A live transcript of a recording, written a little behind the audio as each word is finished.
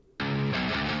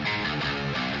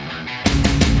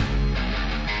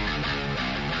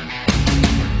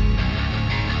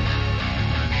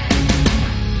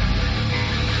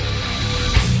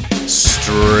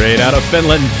out of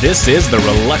Finland, this is the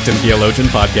Reluctant Theologian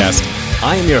Podcast.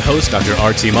 I am your host, Dr.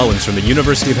 R.T. Mullins from the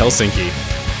University of Helsinki.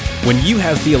 When you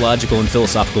have theological and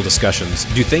philosophical discussions,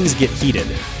 do things get heated?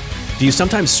 Do you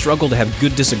sometimes struggle to have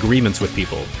good disagreements with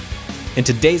people? In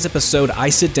today's episode, I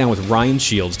sit down with Ryan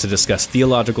Shields to discuss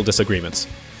theological disagreements.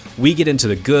 We get into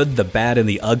the good, the bad, and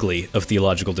the ugly of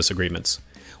theological disagreements.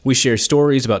 We share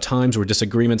stories about times where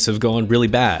disagreements have gone really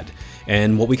bad,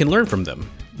 and what we can learn from them.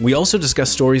 We also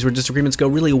discuss stories where disagreements go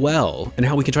really well, and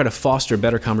how we can try to foster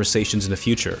better conversations in the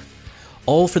future.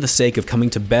 All for the sake of coming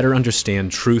to better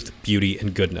understand truth, beauty,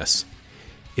 and goodness.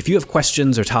 If you have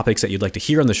questions or topics that you'd like to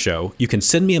hear on the show, you can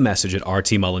send me a message at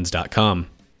rtmullins.com.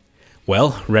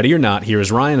 Well, ready or not, here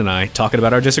is Ryan and I talking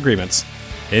about our disagreements.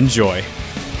 Enjoy.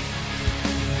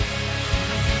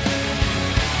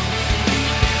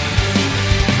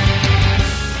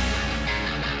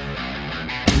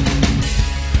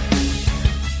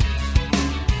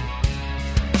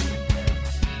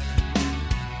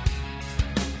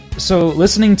 So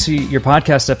listening to your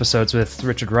podcast episodes with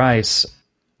Richard Rice,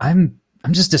 I'm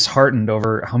just disheartened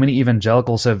over how many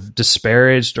evangelicals have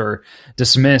disparaged or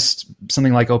dismissed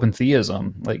something like open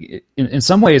theism. Like in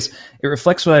some ways, it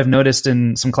reflects what I've noticed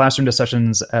in some classroom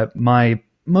discussions at my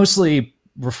mostly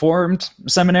Reformed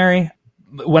seminary.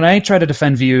 When I try to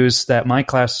defend views that my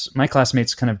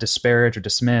classmates kind of disparage or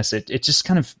dismiss, it just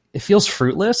kind of, it feels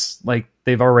fruitless. Like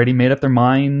they've already made up their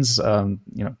minds.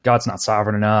 God's not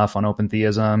sovereign enough on open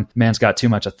theism. Man's got too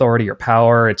much authority or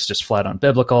power. It's just flat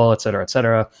unbiblical, et cetera, et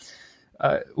cetera.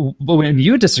 But when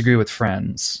you disagree with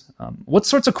friends, what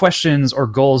sorts of questions or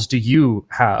goals do you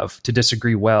have to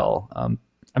disagree well?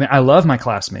 I love my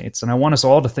classmates, and I want us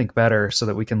all to think better so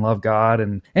that we can love God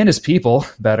and his people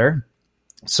better.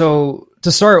 So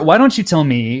to start, why don't you tell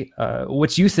me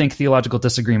what you think theological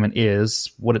disagreement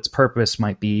is, what its purpose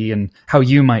might be, and how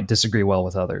you might disagree well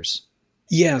with others?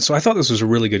 Yeah, so I thought this was a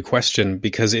really good question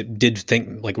because it did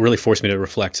really force me to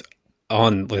reflect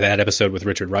on that episode with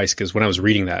Richard Rice, because when I was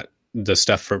reading the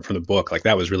stuff from the book,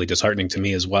 that was really disheartening to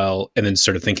me as well. And then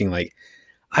started thinking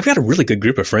I've got a really good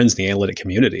group of friends in the analytic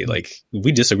community.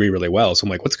 We disagree really well. So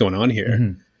I'm what's going on here?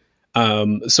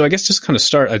 Mm-hmm. So I guess just kind of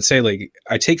start, I'd say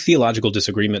I take theological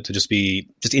disagreement to just be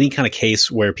just any kind of case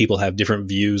where people have different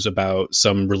views about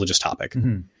some religious topic.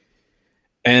 Mm-hmm.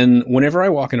 And whenever I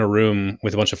walk in a room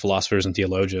with a bunch of philosophers and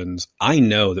theologians, I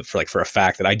know that for a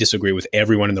fact that I disagree with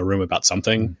everyone in the room about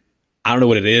something. Mm-hmm. I don't know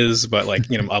what it is, but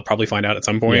I'll probably find out at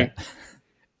some point. Yeah.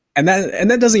 And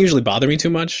that doesn't usually bother me too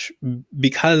much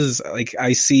because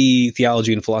I see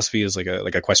theology and philosophy as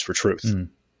a quest for truth. Mm.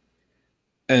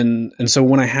 And so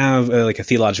when I have a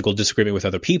theological disagreement with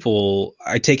other people,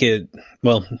 I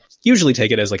usually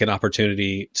take it as an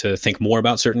opportunity to think more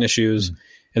about certain issues. Mm.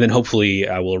 And then hopefully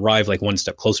I will arrive one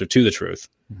step closer to the truth.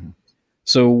 Mm-hmm.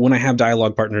 So when I have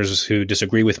dialogue partners who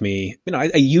disagree with me,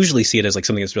 I usually see it as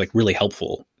something that's really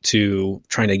helpful to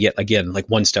trying to get, again,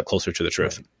 one step closer to the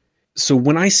truth. Right. So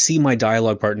when I see my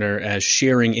dialogue partner as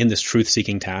sharing in this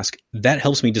truth-seeking task, that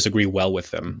helps me disagree well with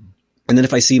them. And then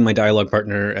if I see my dialogue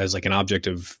partner as an object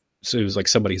of, so it was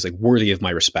somebody who's worthy of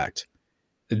my respect,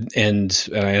 and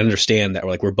I understand that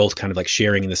we're both kind of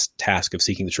sharing in this task of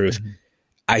seeking the truth, mm-hmm.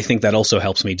 I think that also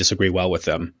helps me disagree well with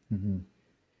them.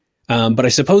 Mm-hmm. But I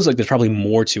suppose there's probably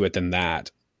more to it than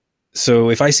that. So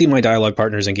if I see my dialogue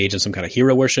partners engage in some kind of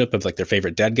hero worship of their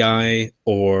favorite dead guy,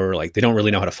 or they don't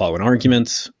really know how to follow an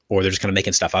argument, or they're just kind of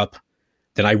making stuff up,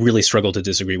 then I really struggle to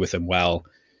disagree with them well.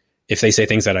 If they say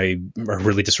things that are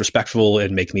really disrespectful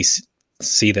and make me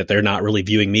see that they're not really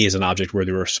viewing me as an object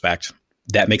worthy of respect,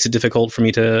 that makes it difficult for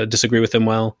me to disagree with them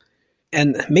well.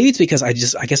 And maybe it's because I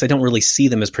guess I don't really see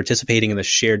them as participating in the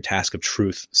shared task of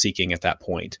truth seeking at that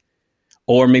point.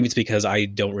 Or maybe it's because I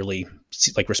don't really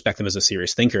respect them as a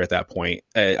serious thinker at that point.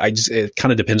 It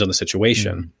kind of depends on the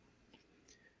situation. Mm-hmm.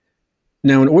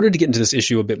 Now, in order to get into this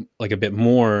issue a bit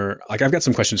more, I've got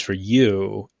some questions for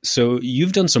you. So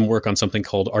you've done some work on something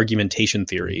called argumentation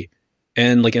theory.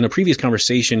 And in a previous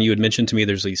conversation, you had mentioned to me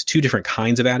there's these two different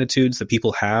kinds of attitudes that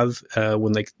people have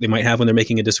when they might have when they're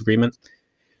making a disagreement.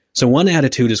 So one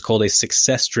attitude is called a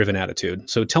success-driven attitude.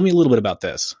 So tell me a little bit about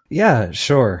this. Yeah,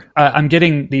 sure. I'm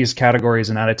getting these categories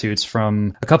and attitudes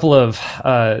from a couple of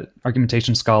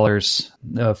argumentation scholars,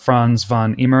 Franz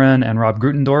von Imeren and Rob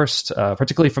Grutendorst,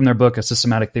 particularly from their book, A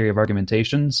Systematic Theory of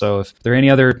Argumentation. So if there are any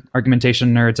other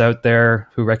argumentation nerds out there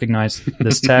who recognize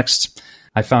this text,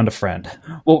 I found a friend.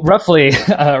 Well, roughly,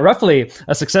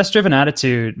 a success-driven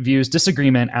attitude views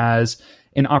disagreement as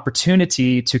an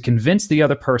opportunity to convince the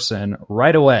other person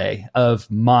right away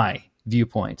of my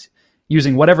viewpoint,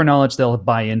 using whatever knowledge they'll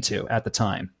buy into at the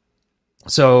time.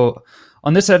 So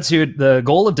On this attitude, the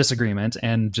goal of disagreement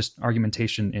and just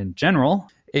argumentation in general,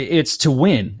 it's to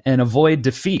win and avoid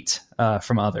defeat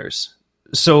from others.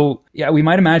 So, yeah, we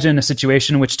might imagine a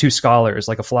situation in which two scholars,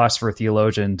 like a philosopher or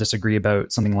theologian, disagree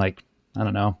about something like, I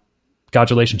don't know,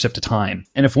 God's relationship to time.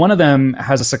 And if one of them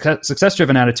has a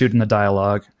success-driven attitude in the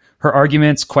dialogue, her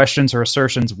arguments, questions, or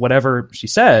assertions, whatever she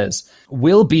says,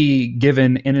 will be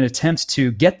given in an attempt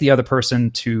to get the other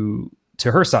person to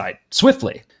her side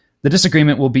swiftly. The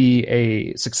disagreement will be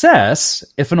a success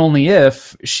if and only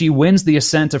if she wins the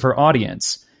assent of her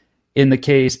audience, in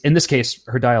this case,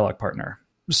 her dialogue partner.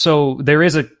 So there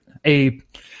is I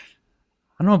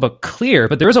don't know about clear,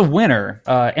 but there is a winner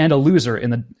and a loser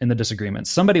in the disagreement.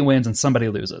 Somebody wins and somebody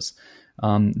loses.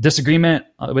 Disagreement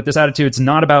with this attitude is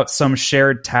not about some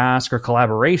shared task or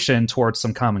collaboration towards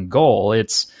some common goal.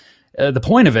 It's the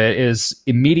point of it is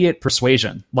immediate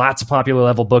persuasion. Lots of popular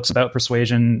level books about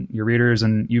persuasion, your readers,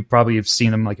 and you probably have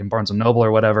seen them like in Barnes & Noble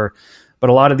or whatever. But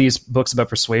a lot of these books about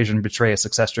persuasion betray a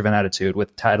success-driven attitude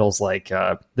with titles like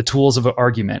The Tools of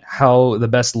Argument, How the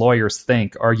Best Lawyers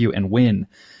Think, Argue, and Win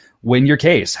Your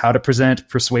Case, How to Present,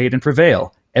 Persuade, and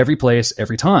Prevail, Every Place,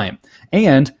 Every Time,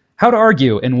 and How to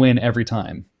Argue and Win Every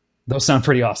Time. Those sound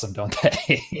pretty awesome, don't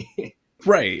they?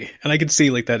 Right. And I can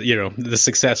see like that, the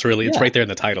success really, it's right there in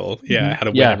the title. Yeah. How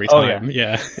to win every time.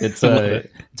 Yeah. It's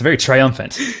very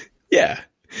triumphant. Yeah.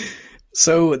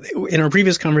 So in our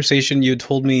previous conversation, you had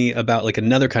told me about like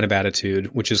another kind of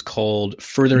attitude, which is called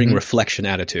furthering reflection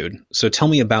attitude. So tell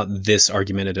me about this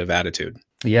argumentative attitude.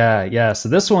 Yeah. So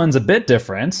this one's a bit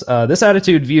different. This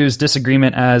attitude views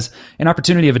disagreement as an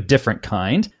opportunity of a different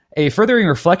kind. A furthering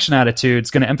reflection attitude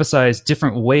is going to emphasize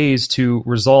different ways to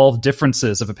resolve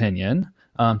differences of opinion,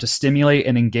 to stimulate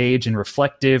and engage in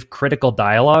reflective, critical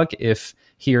dialogue if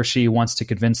he or she wants to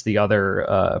convince the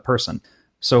other person.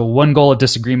 So one goal of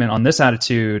disagreement on this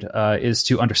attitude is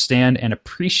to understand and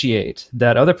appreciate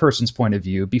that other person's point of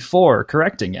view before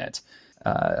correcting it.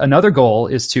 Another goal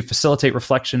is to facilitate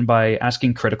reflection by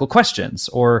asking critical questions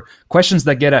or questions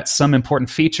that get at some important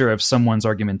feature of someone's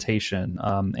argumentation,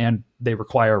 and they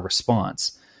require a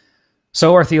response.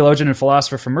 So our theologian and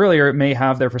philosopher from earlier may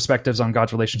have their perspectives on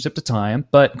God's relationship to time,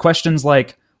 but questions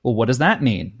like, well, what does that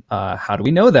mean? How do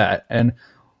we know that? And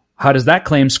how does that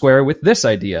claim square with this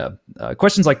idea?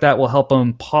 Questions like that will help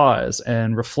them pause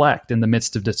and reflect in the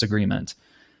midst of disagreement.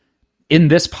 In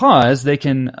this pause, they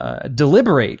can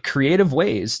deliberate creative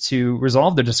ways to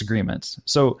resolve their disagreements.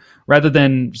 So rather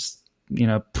than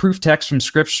proof text from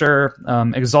scripture,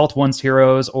 exalt one's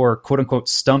heroes, or quote unquote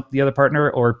stump the other partner,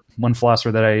 or one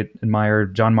philosopher that I admire,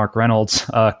 John Mark Reynolds,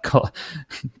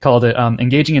 called it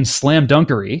engaging in slam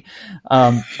dunkery.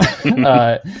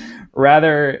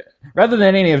 Rather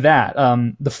than any of that,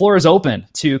 the floor is open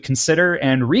to consider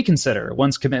and reconsider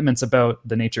one's commitments about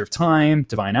the nature of time,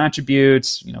 divine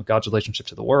attributes, God's relationship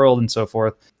to the world, and so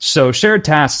forth. So shared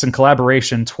tasks and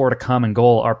collaboration toward a common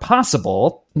goal are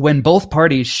possible when both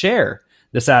parties share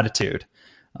this attitude.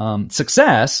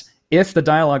 Success if the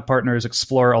dialogue partners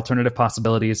explore alternative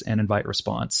possibilities and invite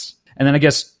response. And then I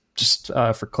guess just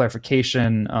for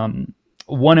clarification,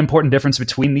 one important difference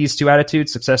between these two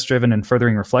attitudes, success-driven and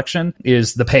furthering reflection,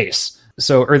 is the pace.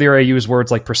 So earlier I used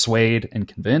words like persuade and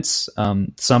convince.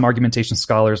 Some argumentation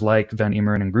scholars like Van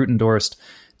Emeren and Grutendorst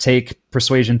take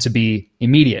persuasion to be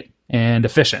immediate and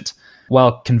efficient,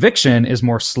 while conviction is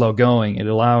more slow-going. It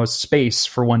allows space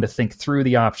for one to think through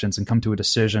the options and come to a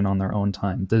decision on their own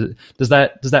time. Does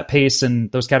that pace and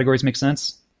those categories make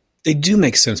sense? They do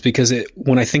make sense because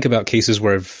when I think about cases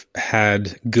where I've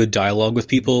had good dialogue with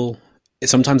people,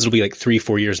 sometimes it'll be like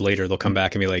 3-4 years later, they'll come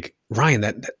back and be like, Ryan,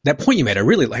 that point you made, I'm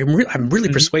really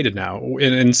persuaded now.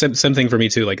 And same thing for me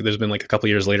too. Like there's been like a couple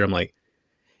years later, I'm like,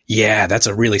 yeah, that's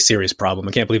a really serious problem.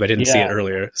 I can't believe I didn't see it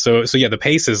earlier. So yeah, the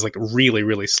pace is like really,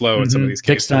 really slow in some of these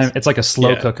cases. It takes time. It's like a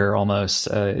slow cooker almost.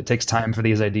 It takes time for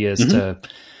these ideas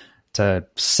to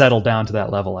settle down to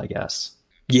that level, I guess.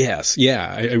 Yes.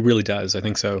 Yeah, it really does. I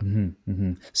think so.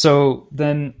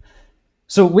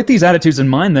 So with these attitudes in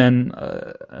mind, then,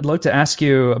 I'd like to ask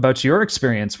you about your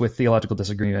experience with theological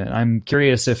disagreement. I'm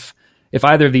curious if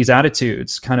either of these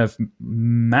attitudes kind of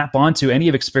map onto any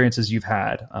of experiences you've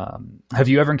had. Have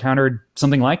you ever encountered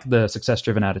something like the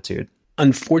success-driven attitude?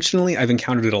 Unfortunately, I've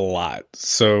encountered it a lot.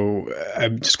 So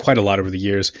just quite a lot over the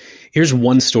years. Here's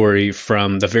one story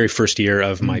from the very first year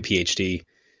of my PhD.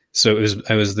 So it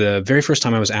was the very first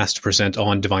time I was asked to present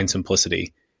on divine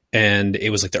simplicity. And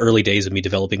it was like the early days of me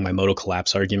developing my modal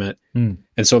collapse argument. And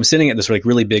so I'm sitting at this like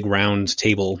really big round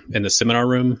table in the seminar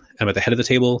room. I'm at the head of the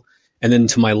table. And then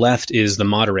to my left is the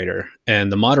moderator. And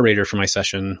the moderator for my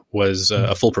session was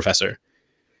a full professor.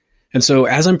 And so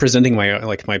as I'm presenting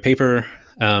my paper,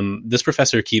 this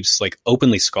professor keeps like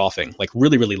openly scoffing, like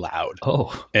really, really loud.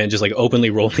 Oh. And just like openly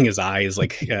rolling his eyes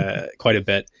like quite a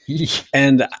bit.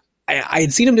 And I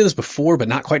had seen him do this before, but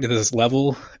not quite to this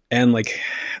level. And like,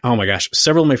 oh my gosh,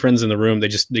 several of my friends in the room,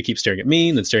 they keep staring at me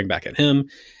and then staring back at him. And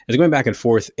they're going back and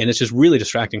forth. And it's just really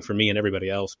distracting for me and everybody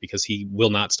else because he will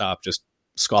not stop just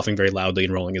scoffing very loudly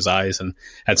and rolling his eyes. And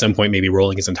at some point, maybe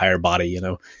rolling his entire body, you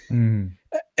know? Mm.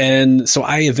 And so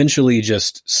I eventually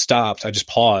just stopped. I just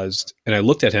paused and I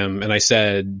looked at him and I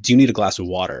said, "Do you need a glass of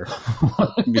water?"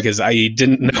 Because I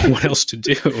didn't know what else to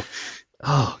do.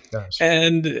 Oh gosh!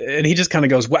 And he just kind of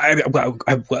goes, "Well,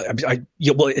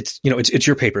 it's it's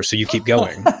your paper, so you keep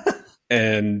going."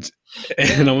 and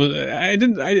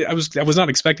I was not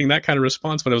expecting that kind of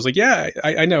response, but I was like, "Yeah,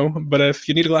 I know, but if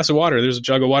you need a glass of water, there's a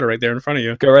jug of water right there in front of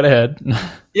you. Go right ahead."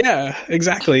 Yeah,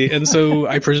 exactly. And so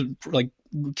I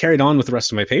carried on with the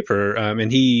rest of my paper,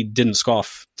 and he didn't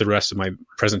scoff the rest of my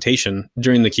presentation.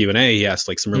 During the Q&A, he asked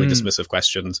like some really dismissive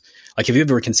questions, like, "Have you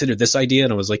ever considered this idea?"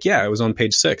 And I was like, "Yeah, it was on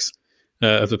page 6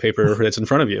 of the paper that's in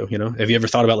front of you. You know, have you ever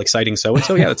thought about like citing so and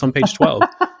so? Yeah, that's on page 12."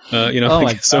 Oh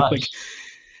my so gosh. like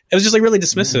it was just like really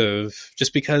dismissive,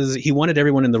 just because he wanted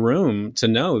everyone in the room to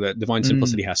know that divine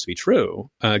simplicity has to be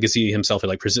true. Because he himself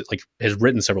had has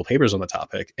written several papers on the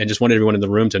topic, and just wanted everyone in the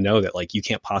room to know that like you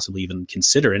can't possibly even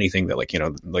consider anything that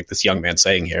like this young man's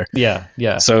saying here. Yeah,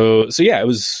 yeah. So yeah, it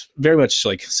was very much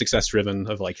like success driven.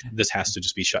 Of like, this has to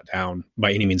just be shut down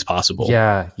by any means possible.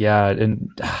 Yeah, yeah, and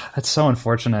that's so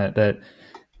unfortunate that.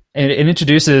 It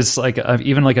introduces like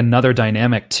even like another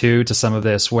dynamic too to some of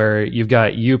this, where you've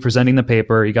got you presenting the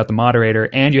paper, you got the moderator,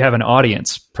 and you have an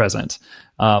audience present.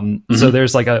 So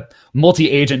there's like a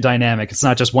multi-agent dynamic. It's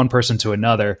not just one person to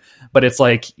another, but it's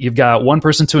like you've got one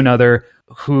person to another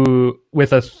who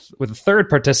with a third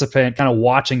participant kind of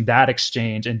watching that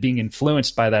exchange and being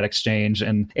influenced by that exchange.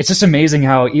 And it's just amazing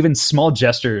how even small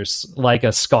gestures like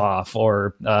a scoff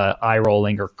or eye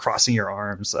rolling or crossing your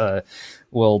arms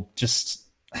will just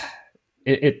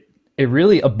it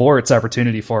really aborts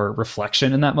opportunity for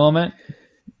reflection in that moment.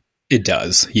 It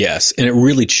does, yes. And it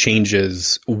really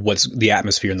changes what's the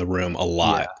atmosphere in the room a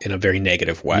lot in a very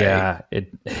negative way. Yeah,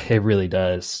 it really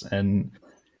does. And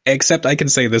except I can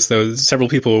say this though, several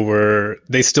people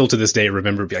they still to this day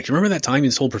remember, be like, "Remember that time you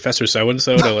told Professor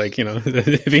so-and-so to like,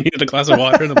 if he needed a glass of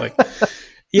water?" And I'm like,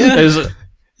 yeah.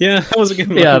 Yeah, that was a good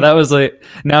one. Yeah, that was like,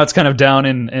 now it's kind of down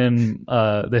in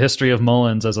the history of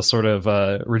Mullins as a sort of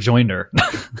rejoinder.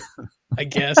 I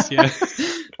guess, yeah.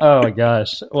 Oh my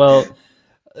gosh. Well,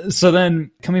 so then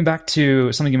coming back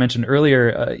to something you mentioned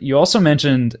earlier, you also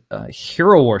mentioned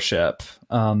hero worship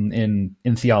in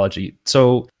theology.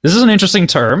 So this is an interesting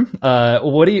term.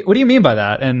 What do you mean by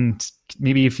that? And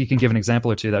maybe if you can give an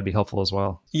example or two, that'd be helpful as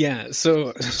well. Yeah.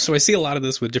 So I see a lot of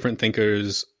this with different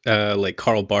thinkers like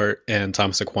Karl Barth and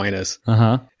Thomas Aquinas.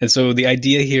 Uh-huh. And so the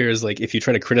idea here is like, if you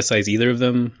try to criticize either of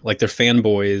them, like their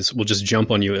fanboys will just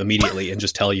jump on you immediately and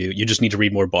just tell you, you just need to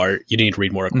read more Barth. You need to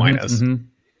read more Aquinas. Mm-hmm, mm-hmm.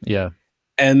 Yeah.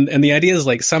 And the idea is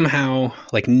like somehow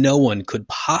like no one could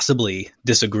possibly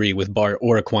disagree with Barth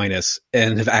or Aquinas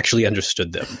and have actually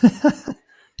understood them.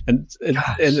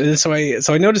 And so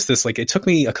I noticed this, like it took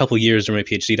me a couple years during my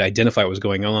PhD to identify what was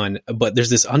going on, but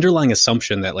there's this underlying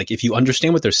assumption that like if you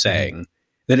understand what they're saying,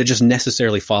 then it just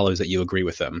necessarily follows that you agree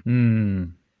with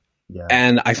them. Yeah.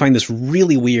 And I find this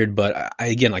really weird, but I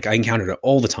encountered it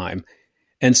all the time.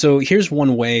 And so here's one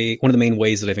of the main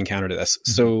ways that I've encountered this.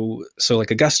 So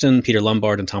like Augustine, Peter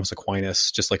Lombard, and Thomas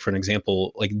Aquinas, just like for an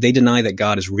example, like they deny that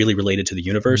God is really related to the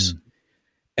universe.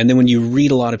 And then when you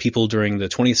read a lot of people during the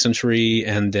 20th century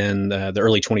and then the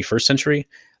early 21st century,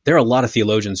 there are a lot of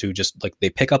theologians who just like, they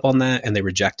pick up on that and they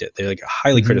reject it. They're like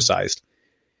highly criticized.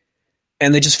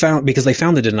 And they just because they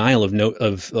found the denial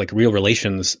of like real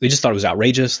relations. They just thought it was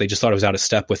outrageous. They just thought it was out of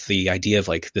step with the idea of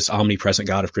like this omnipresent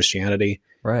God of Christianity.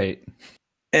 Right.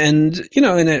 And,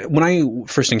 when I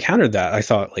first encountered that, I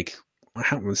thought like,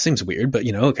 this seems weird, but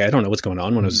okay, I don't know what's going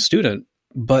on when I was a student.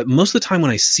 But most of the time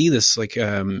when I see this, like,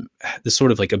 this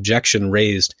sort of like objection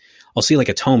raised, I'll see like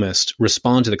a Thomist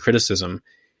respond to the criticism.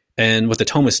 And what the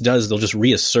Thomist does, they'll just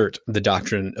reassert the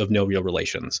doctrine of no real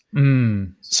relations.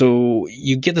 So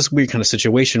you get this weird kind of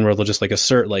situation where they'll just like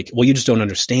assert like, well, you just don't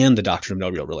understand the doctrine of no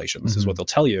real relations is what they'll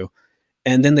tell you.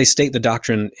 And then they state the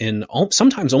doctrine in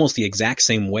sometimes almost the exact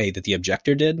same way that the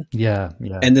objector did. Yeah.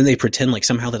 And then they pretend like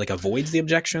somehow that like avoids the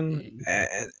objection.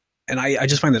 And I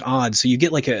just find that odd. So you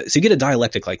get a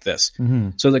dialectic like this.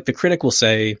 So like the critic will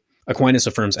say, Aquinas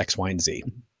affirms X, Y, and Z.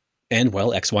 And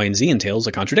well, X, Y, and Z entails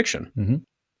a contradiction.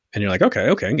 And you're like, okay,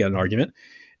 I get an argument.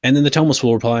 And then the Thomist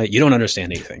will reply, you don't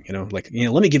understand anything.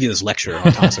 Let me give you this lecture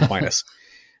on Thomas Aquinas.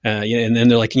 And then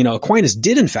they're like, Aquinas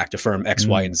did in fact affirm X,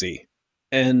 Y, and Z.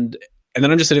 And then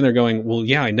I'm just sitting there going, well,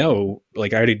 yeah, I know.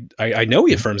 Like I know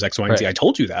he affirms X, Y, and Z. I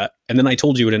told you that. And then I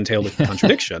told you it entailed a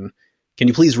contradiction. Can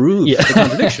you please remove the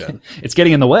contradiction? It's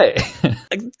getting in the way.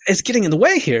 Like, it's getting in the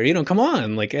way here. Come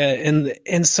on. Like,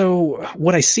 and so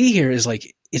what I see here is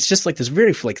like, it's just like this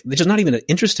very, like, they're just not even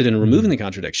interested in removing the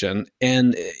contradiction.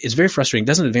 And it's very frustrating. It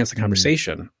doesn't advance the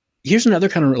conversation. Here's another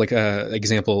kind of like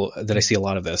example that I see a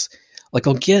lot of this. Like,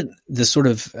 I'll get this sort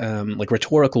of like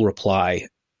rhetorical reply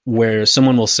where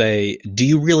someone will say, do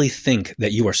you really think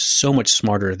that you are so much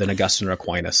smarter than Augustine or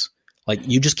Aquinas? Like,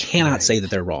 you just cannot say that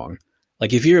they're wrong.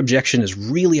 Like, if your objection is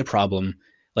really a problem,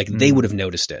 like, they would have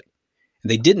noticed it.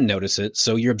 They didn't notice it,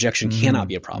 so your objection cannot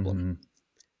be a problem.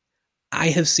 I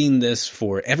have seen this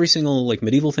for every single like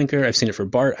medieval thinker. I've seen it for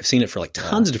Barth. I've seen it for like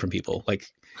tons of different people. Like,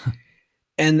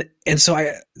 and so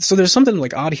there's something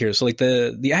like odd here. So like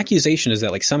the accusation is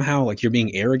that like somehow like you're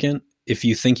being arrogant if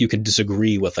you think you could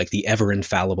disagree with like the ever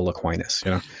infallible Aquinas,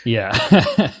 Yeah.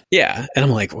 Yeah. And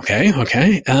I'm like,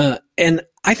 okay. And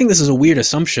I think this is a weird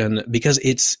assumption because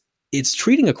it's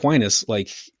treating Aquinas like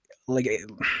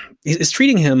it's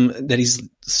treating him that he's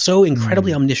so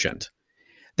incredibly omniscient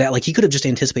that like he could have just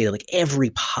anticipated like every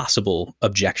possible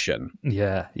objection.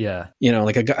 Yeah.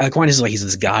 Like Aquinas is like he's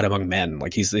this god among men.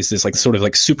 Like he's this like sort of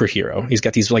like superhero. He's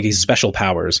got these like these special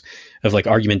powers of like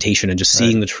argumentation and just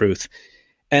seeing the truth.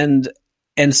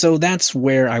 And so that's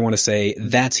where I want to say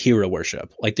that's hero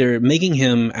worship. Like they're making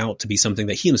him out to be something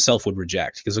that he himself would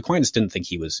reject because Aquinas didn't think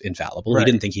he was infallible. He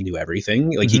didn't think he knew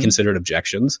everything. Like he considered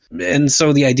objections. And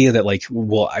so the idea that like,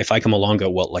 well, if I come along and go,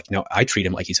 well, like, no, I treat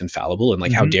him like he's infallible. And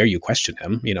like, how dare you question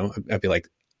him? I'd be like,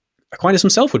 Aquinas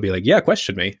himself would be like, yeah,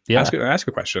 question me. Yeah. Ask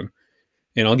a question.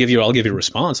 And I'll give you a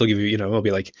response. I'll give you, I'll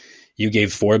be like, you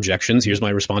gave 4 objections. Here's my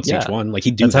response to each one. Like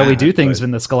that's how we do things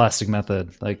in the scholastic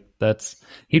method. Like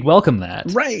he'd welcome that.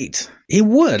 Right. He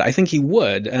would. I think he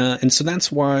would. And so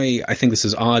that's why I think this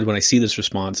is odd when I see this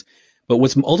response. But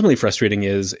what's ultimately frustrating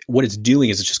is what it's doing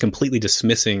is it's just completely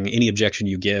dismissing any objection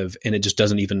you give. And it just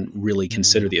doesn't even really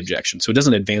consider the objection. So it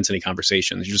doesn't advance any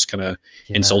conversations. You're just kind of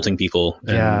insulting people.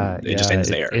 And it just ends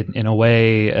there. In a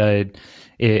way,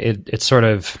 it's sort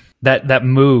of that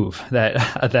move,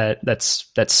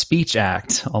 that speech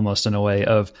act, almost in a way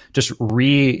of just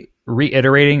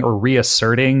reiterating or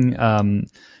reasserting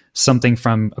something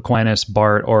from Aquinas,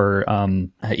 Barth, or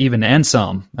even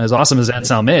Anselm. As awesome as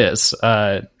Anselm is,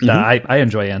 I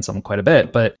enjoy Anselm quite a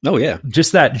bit. But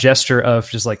just that gesture of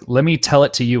just like, let me tell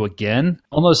it to you again.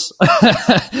 Almost,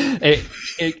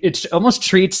 it almost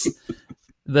treats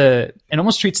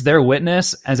their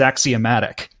witness as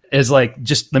axiomatic. Is like,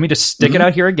 just let me just stick it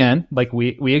out here again. Like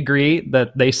we agree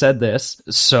that they said this,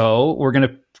 so we're going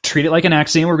to treat it like an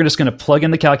axiom. We're just going to plug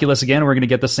in the calculus again. And we're going to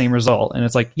get the same result. And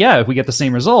it's like, yeah, if we get the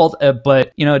same result,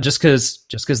 but just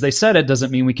because they said it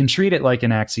doesn't mean we can treat it like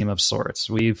an axiom of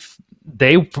sorts.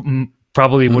 They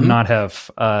probably would not have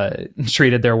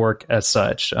treated their work as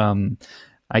such.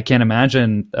 I can't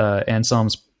imagine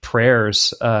Anselm's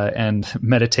prayers and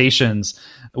meditations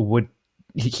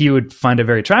he would find it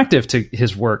very attractive to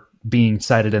his work being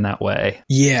cited in that way.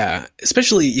 Yeah,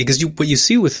 especially because what you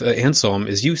see with Anselm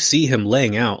is you see him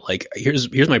laying out like,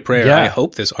 here's my prayer. Yeah. I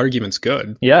hope this argument's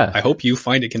good. Yeah, I hope you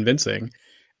find it convincing.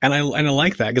 And I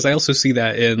like that because I also see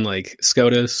that in like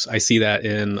Scotus. I see that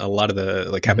in a lot of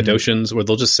the like Cappadocians where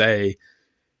they'll just say,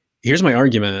 here's my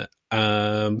argument.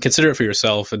 Consider it for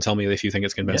yourself and tell me if you think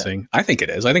it's convincing. Yeah. I think it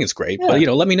is. I think it's great. Yeah. But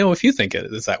let me know if you think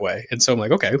it's that way. And so I'm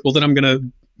like, okay, well then I'm gonna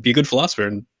be a good philosopher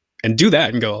and do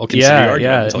that and go, I'll consider your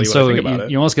argument and tell you what I think about it.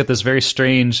 You almost get this very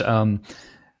strange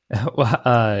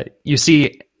you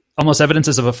see almost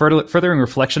evidences of a furthering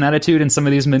reflection attitude in some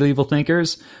of these medieval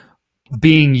thinkers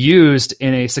being used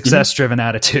in a success-driven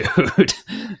attitude.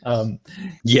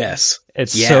 Yes,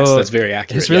 that's very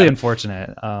accurate. It's really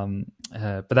unfortunate.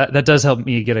 But that does help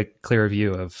me get a clear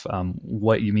view of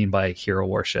what you mean by hero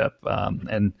worship.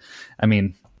 And I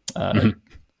mean,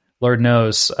 Lord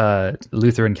knows,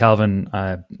 Luther and Calvin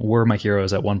were my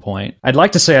heroes at one point. I'd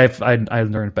like to say I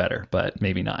learned better, but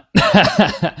maybe not.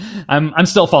 I'm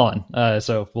still falling,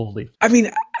 so we'll leave. I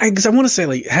mean, because I want to say,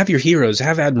 like, have your heroes,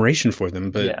 have admiration for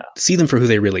them, but see them for who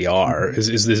they really are.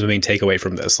 Is the main takeaway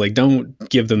from this? Like, don't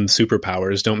give them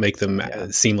superpowers. Don't make them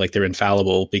seem like they're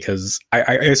infallible. Because I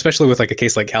especially with like a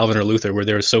case like Calvin or Luther, where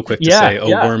they're so quick to say, "Oh,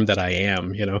 worm that I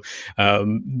am,"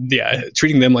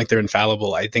 treating them like they're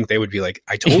infallible. I think they would be like,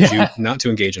 "I told you not to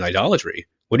engage in idolatry.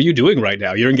 What are you doing right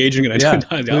now? You're engaging in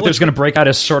idolatry." Luther's going to break out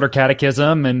his shorter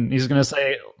catechism, and he's going to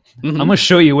say, "I'm going to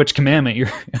show you which commandment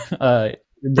you're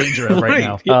in danger of right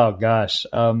now." Oh gosh.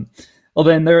 Well,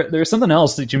 then there's something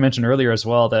else that you mentioned earlier as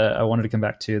well that I wanted to come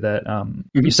back to. That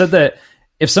Mm-hmm. you said that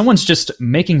if someone's just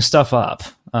making stuff up,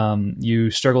 you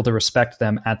struggle to respect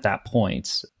them at that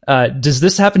point. Does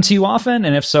this happen to you often?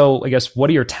 And if so, I guess what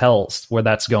are your tells where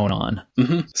that's going on?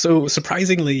 Mm-hmm. So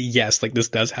surprisingly, yes, like this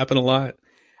does happen a lot.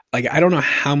 Like, I don't know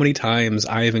how many times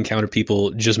I have encountered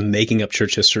people just making up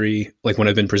church history, like when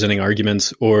I've been presenting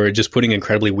arguments, or just putting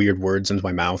incredibly weird words into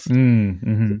my mouth.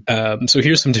 Mm-hmm. So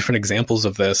here's some different examples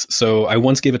of this. So I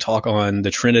once gave a talk on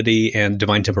the Trinity and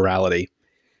divine temporality.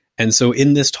 And so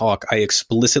in this talk, I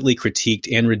explicitly critiqued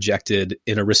and rejected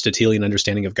an Aristotelian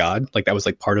understanding of God. Like that was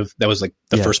like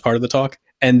the first part of the talk.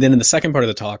 And then in the second part of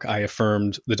the talk, I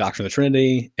affirmed the doctrine of the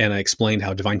Trinity, and I explained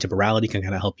how divine temporality can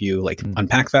kind of help you like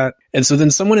unpack that. And so then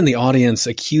someone in the audience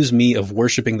accused me of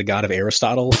worshiping the God of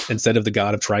Aristotle instead of the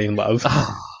God of triune love.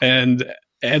 And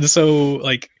so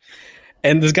like,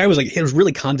 and this guy was like, he was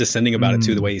really condescending about it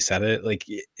too, the way he said it. Like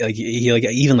he like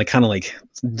even like kind of like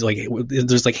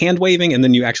there's like hand waving, and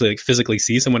then you actually like physically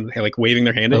see someone like waving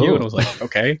their hand at you. And I was like,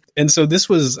 okay. And so this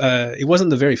was, it wasn't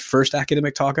the very first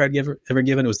academic talk I'd ever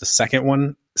given. It was the second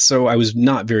one. So I was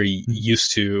not very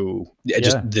used to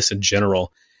just this in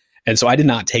general. And so I did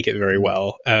not take it very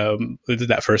well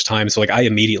that first time. So like I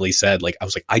immediately said, like,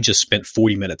 I just spent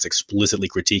 40 minutes explicitly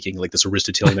critiquing like this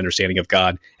Aristotelian understanding of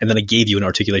God. And then I gave you an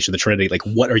articulation of the Trinity. Like,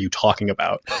 what are you talking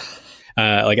about?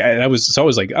 I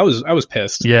was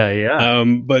pissed. Yeah.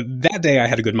 But that day I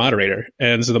had a good moderator.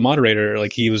 And so the moderator,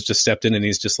 like, he was just stepped in and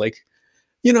he's just like,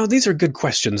 these are good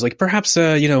questions. Like perhaps,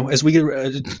 as we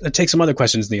take some other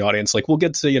questions in the audience, like we'll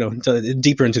get to,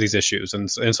 deeper into these issues. And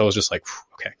so I was just like,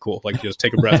 okay, cool. Like just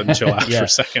take a breath and chill out for a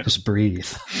second. Just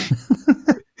breathe.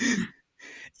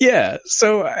 Yeah.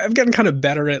 So I've gotten kind of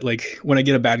better at like when I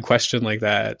get a bad question like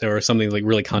that or something like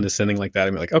really condescending like that,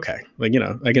 I'm like, okay, like,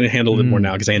 I can handle it more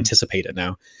now because I anticipate it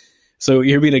now. So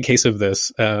here being a case of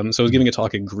this. So I was giving a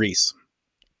talk in Greece.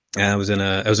 I was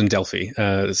in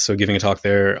Delphi, so giving a talk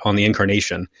there on the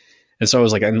incarnation. And so I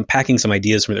was like unpacking some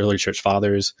ideas from the early church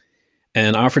fathers,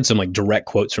 and I offered some like direct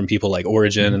quotes from people like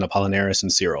Origen and Apollinaris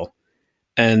and Cyril.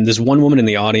 And this one woman in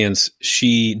the audience,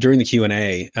 during the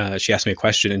Q&A, she asked me a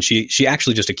question, and she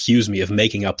actually just accused me of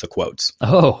making up the quotes.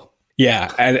 Oh.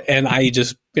 Yeah. And I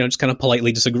just, just kind of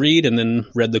politely disagreed, and then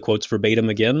read the quotes verbatim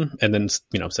again, and then,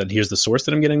 said, here's the source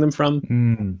that I'm getting them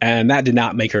from. And that did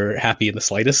not make her happy in the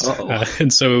slightest.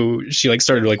 And so she like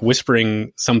started like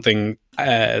whispering something,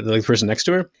 the person next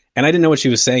to her. And I didn't know what she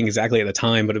was saying exactly at the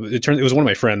time, but it was one of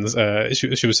my friends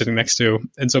she was sitting next to.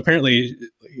 And so apparently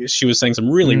she was saying some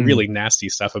really, really nasty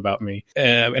stuff about me.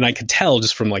 And I could tell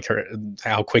just from like her,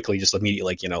 how quickly, just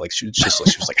immediately, like, she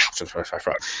was like,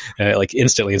 like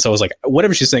instantly. And so I was like,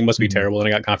 whatever she's saying must be terrible. And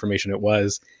I got confirmation it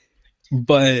was.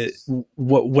 But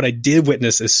what I did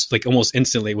witness is like almost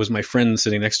instantly was my friend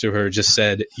sitting next to her just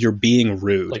said, "You're being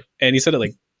rude." And he said it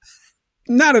like,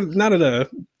 not at a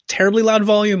terribly loud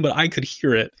volume, but I could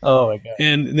hear it. Oh my god!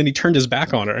 And then he turned his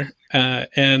back on her,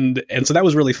 and so that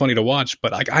was really funny to watch.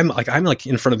 But I'm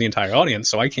in front of the entire audience,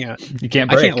 so I can't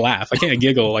laugh, I can't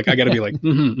giggle. Like I got to be like,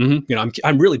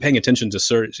 I'm really paying attention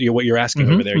to what you're asking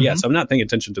over there. Yes, I'm not paying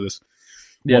attention to this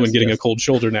woman getting a cold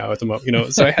shoulder now at the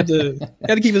moment. So I had to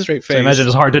keep a straight face. So I imagine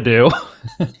it's hard to do.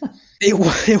 It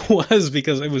was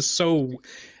because it was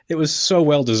so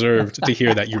well deserved to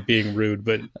hear that you're being rude,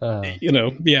 but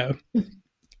yeah.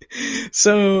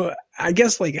 So I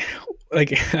guess so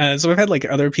I've had like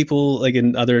other people like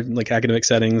in other like academic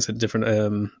settings at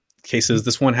different cases.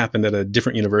 This one happened at a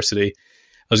different university.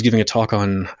 I was giving a talk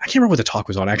on, I can't remember what the talk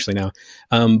was on actually now.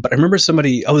 But I remember that's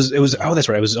right.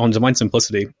 I was on divine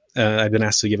simplicity. I'd been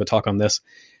asked to give a talk on this,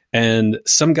 and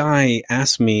some guy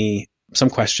asked me some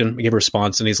question. I gave a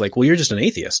response, and he's like, "Well, you're just an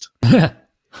atheist."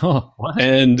 Oh, what?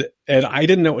 And I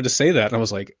didn't know what to say to that. And I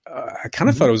was like, I kind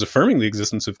of thought I was affirming the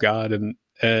existence of God. And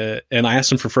I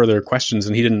asked him for further questions,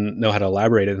 and he didn't know how to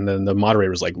elaborate it. And then the moderator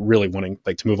was like really wanting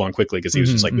like to move on quickly, because he was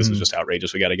just like, this is just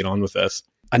outrageous. We got to get on with this.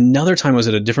 Another time I was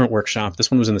at a different workshop. This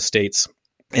one was in the States.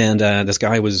 And this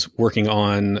guy was working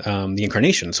on the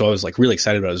incarnation. So I was like really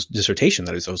excited about his dissertation.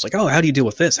 I was like, oh, how do you deal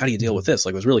with this? How do you deal with this?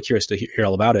 Like I was really curious to hear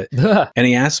all about it. And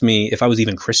he asked me if I was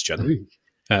even Christian.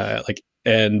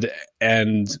 And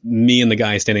me and the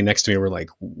guy standing next to me were like,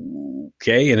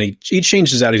 okay. And he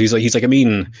changed his attitude. He's like, I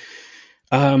mean,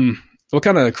 what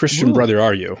kind of Christian brother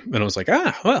are you? And I was like,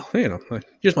 well,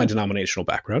 here's my denominational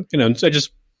background, and so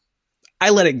I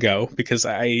let it go, because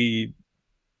I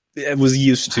was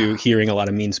used to hearing a lot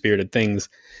of mean-spirited things.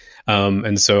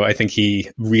 And so I think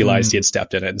he realized he had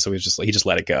stepped in it. And so he just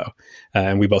let it go.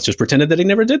 And we both just pretended that he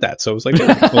never did that. So it was like,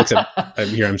 well, except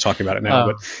here I'm talking about it now,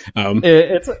 but,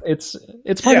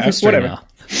 it's part of history now.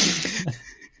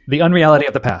 The unreality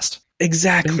of the past.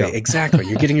 Exactly.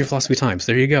 You're getting your philosophy times.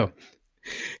 There you go.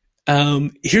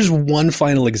 Here's one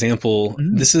final example.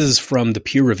 This is from the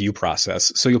peer review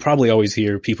process. So you'll probably always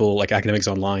hear people like academics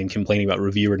online complaining about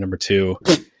reviewer number 2.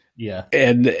 Yeah.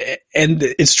 And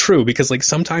it's true because like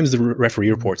sometimes the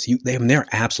referee reports, they're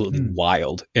absolutely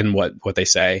wild in what they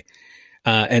say.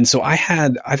 And so I've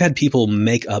had people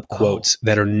make up quotes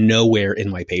that are nowhere in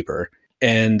my paper.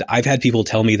 And I've had people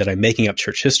tell me that I'm making up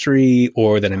church history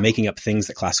or that I'm making up things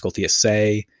that classical theists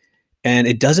say. And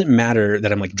it doesn't matter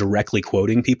that I'm like directly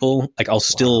quoting people. Like I'll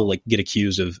still like get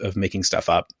accused of making stuff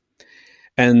up.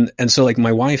 And so like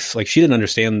my wife, like she didn't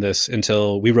understand this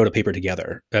until we wrote a paper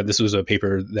together. This was a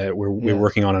paper that we were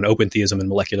working on open theism and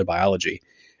molecular biology.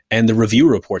 And the review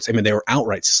reports, I mean, they were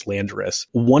outright slanderous.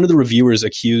 One of the reviewers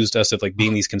accused us of like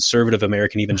being these conservative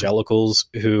American evangelicals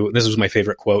who, this was my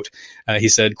favorite quote. He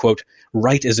said, quote,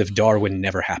 "Right as if Darwin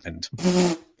never happened."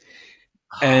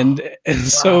 And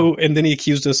then he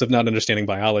accused us of not understanding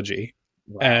biology.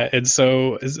 And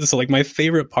so like my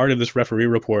favorite part of this referee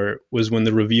report was when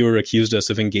the reviewer accused us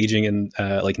of engaging in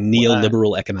like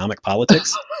neoliberal economic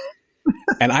politics.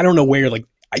 And I don't know where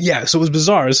so it was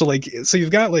bizarre. So you've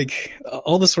got like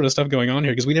all this sort of stuff going on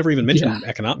here because we never even mentioned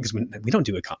economics because we don't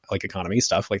do economy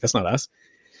stuff. Like that's not us.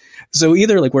 So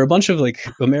either like we're a bunch of like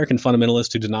American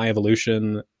fundamentalists who deny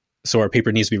evolution. So our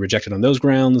paper needs to be rejected on those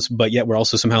grounds, but yet we're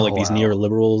also somehow these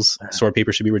neoliberals. So our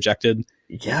paper should be rejected.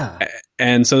 Yeah.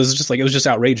 And so this is just like, it was just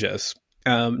outrageous.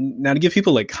 Now to give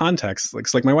people like context,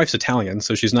 like my wife's Italian,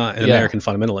 so she's not an American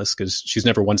fundamentalist because she's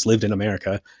never once lived in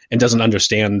America and doesn't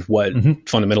understand what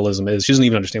fundamentalism is. She doesn't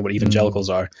even understand what evangelicals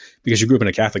are because she grew up in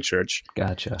a Catholic church.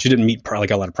 Gotcha. She didn't meet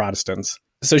like a lot of Protestants.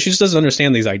 So she just doesn't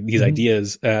understand these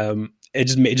ideas. It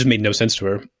just made no sense to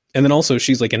her. And then also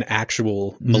she's like an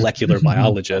actual molecular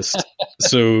biologist.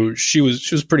 So she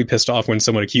was pretty pissed off when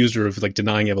someone accused her of like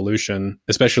denying evolution,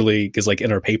 especially because like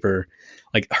in her paper,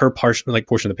 like her portion of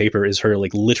the paper is her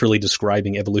like literally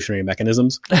describing evolutionary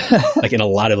mechanisms, like in a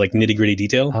lot of like nitty gritty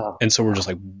detail. And so we're just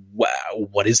like, wow,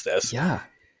 what is this? Yeah.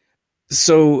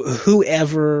 So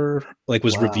whoever like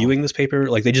was reviewing this paper,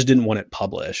 like they just didn't want it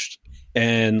published.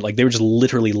 And like they were just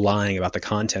literally lying about the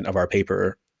content of our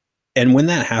paper. And when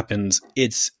that happens,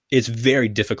 it's very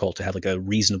difficult to have like a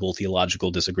reasonable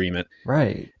theological disagreement.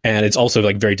 Right. And it's also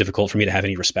like very difficult for me to have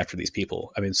any respect for these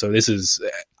people. I mean, so this is,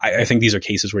 I think these are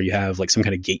cases where you have like some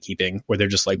kind of gatekeeping where they're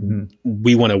just like,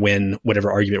 we want to win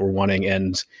whatever argument we're wanting.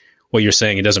 And what you're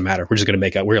saying, it doesn't matter. We're just going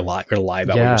to we're going to lie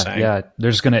about what you're saying. Yeah.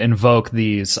 They're just going to invoke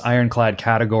these ironclad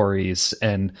categories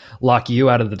and lock you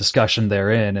out of the discussion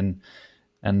therein. And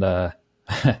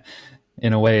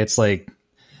in a way, it's like,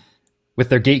 with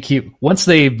their once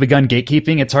they've begun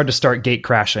gatekeeping, it's hard to start gate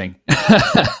crashing.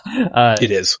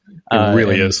 It is. It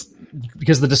really is.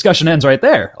 Because the discussion ends right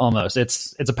there, almost.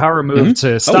 It's a power move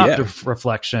to stop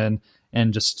reflection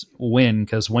and just win,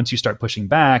 because once you start pushing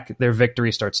back, their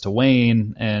victory starts to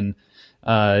wane, and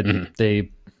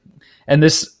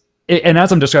and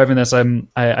as I'm describing this,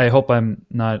 I hope I'm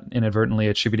not inadvertently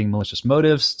attributing malicious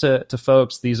motives to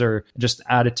folks. These are just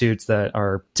attitudes that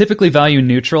are typically value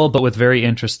neutral, but with very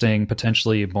interesting,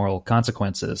 potentially moral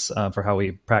consequences for how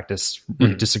we practice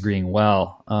disagreeing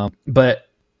well.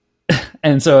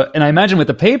 And I imagine with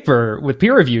the paper, with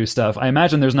peer review stuff, I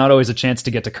imagine there's not always a chance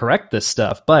to get to correct this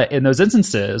stuff. But in those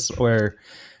instances where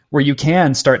you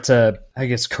can start to, I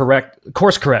guess,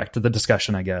 course correct the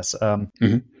discussion, I guess.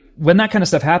 When that kind of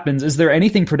stuff happens, is there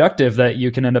anything productive that you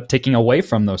can end up taking away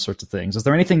from those sorts of things? Is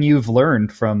there anything you've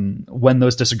learned from when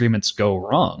those disagreements go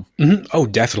wrong? Oh,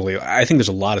 definitely. I think there's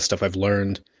a lot of stuff I've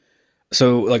learned.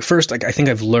 So like first, like I think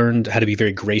I've learned how to be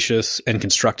very gracious and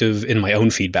constructive in my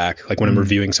own feedback, like when I'm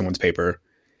reviewing someone's paper,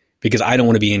 because I don't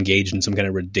want to be engaged in some kind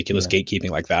of ridiculous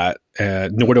gatekeeping like that.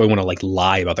 Nor do I want to like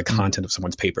lie about the content of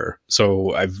someone's paper.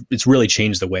 So it's really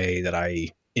changed the way that I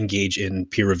engage in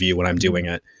peer review when I'm doing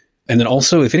it. And then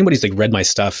also, if anybody's like read my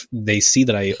stuff, they see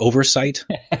that I oversight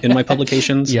in my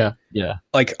publications. Yeah.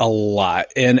 Like a lot.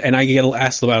 And I get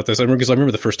asked about this. I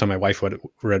remember the first time my wife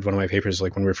read one of my papers,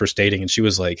 like when we were first dating, and she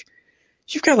was like,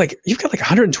 You've got like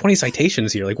 120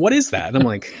 citations here. Like, what is that? And I'm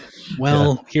like,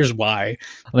 well, here's why.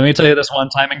 Let me tell you this one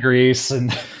time in Greece.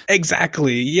 And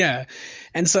exactly. Yeah.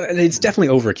 And so it's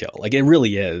definitely overkill. Like it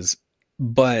really is.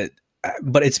 But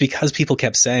it's because people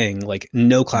kept saying like,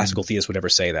 no classical theist would ever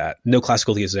say that. No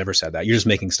classical theist has ever said that. You're just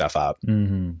making stuff up.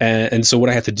 And so what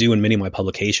I have to do in many of my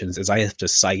publications is I have to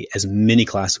cite as many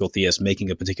classical theists making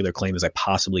a particular claim as I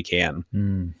possibly can.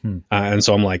 And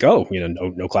so I'm like,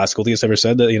 no classical theist ever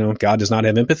said that, God does not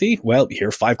have empathy. Well, here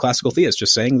are 5 classical theists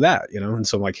just saying that, and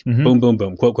so I'm like, boom, boom,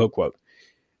 boom, quote, quote, quote.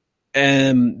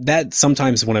 And that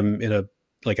sometimes when I'm in a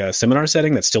like a seminar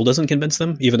setting that still doesn't convince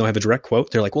them, even though I have a direct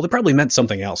quote. They're like, well, they probably meant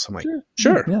something else. I'm like,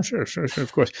 sure,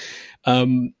 of course.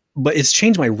 But it's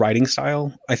changed my writing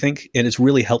style, I think, and it's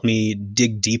really helped me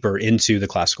dig deeper into the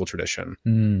classical tradition.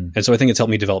 And so I think it's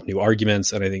helped me develop new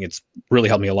arguments, and I think it's really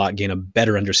helped me a lot gain a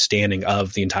better understanding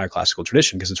of the entire classical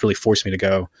tradition, because it's really forced me to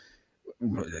go,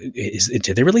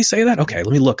 did they really say that? Okay,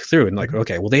 let me look through and like,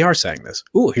 okay, well, they are saying this.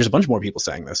 Ooh, here's a bunch more people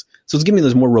saying this. So it's giving me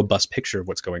this more robust picture of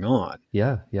what's going on.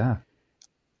 Yeah.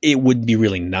 It would be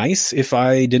really nice if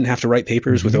I didn't have to write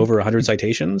papers with over 100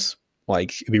 citations.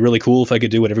 Like, it'd be really cool if I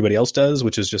could do what everybody else does,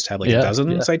 which is just have like a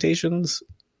dozen citations.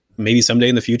 Maybe someday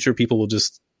in the future, people will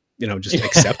just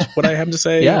accept what I have to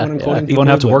say when I'm quoting people. You won't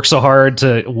have to work so hard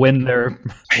to win their...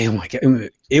 Oh my God.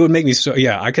 It would make me so...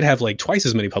 Yeah, I could have like twice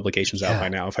as many publications out by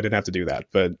now if I didn't have to do that.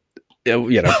 But,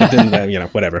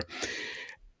 whatever.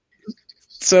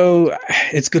 So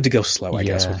it's good to go slow, I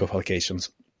guess, with publications.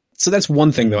 So that's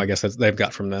one thing, though, I guess, that I've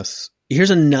got from this.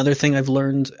 Here's another thing I've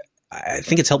learned. I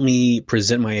think it's helped me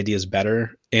present my ideas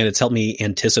better, and it's helped me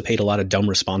anticipate a lot of dumb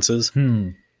responses.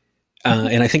 And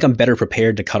I think I'm better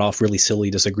prepared to cut off really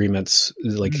silly disagreements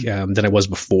than I was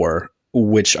before,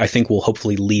 which I think will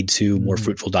hopefully lead to more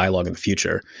fruitful dialogue in the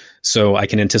future. So I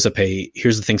can anticipate,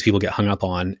 here's the things people get hung up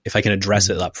on. If I can address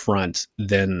it up front,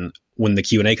 then when the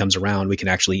Q&A comes around, we can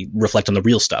actually reflect on the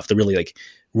real stuff, the really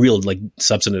real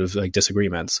substantive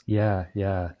disagreements. Yeah.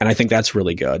 And I think that's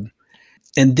really good.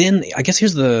 And then I guess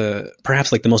here's perhaps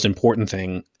the most important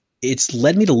thing. It's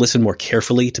led me to listen more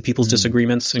carefully to people's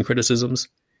disagreements and criticisms.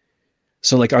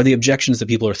 So are the objections that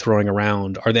people are throwing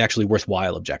around, are they actually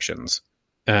worthwhile objections?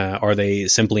 Are they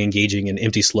simply engaging in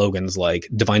empty slogans like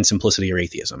divine simplicity or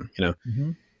atheism?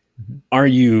 Are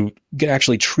you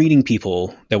actually treating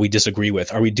people that we disagree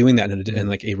with? Are we doing that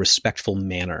in a respectful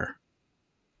manner?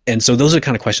 And so those are the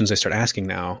kind of questions I start asking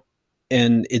now.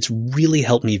 And it's really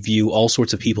helped me view all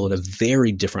sorts of people in a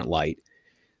very different light.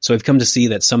 So I've come to see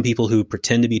that some people who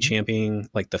pretend to be championing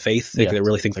the faith, they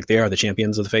really think they are the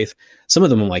champions of the faith. Some of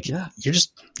them I'm like, you're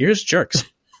just jerks.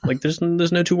 There's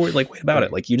no two words way about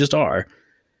it. You just are.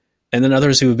 And then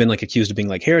others who have been accused of being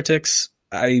heretics,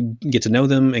 I get to know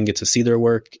them and get to see their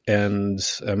work. And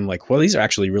I'm like, well, these are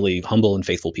actually really humble and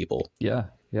faithful people. Yeah.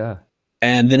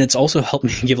 And then it's also helped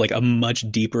me give a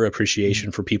much deeper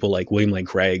appreciation for people like William Lane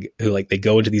Craig, who they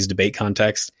go into these debate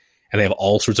contexts and they have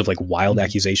all sorts of wild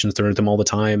accusations thrown at them all the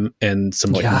time, and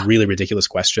some really ridiculous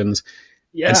questions,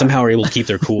 and somehow are able to keep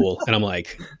their cool. And I'm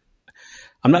like,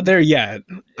 I'm not there yet.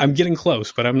 I'm getting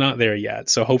close, but I'm not there yet.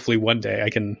 So hopefully one day I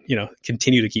can,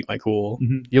 continue to keep my cool.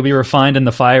 You'll be refined in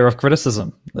the fire of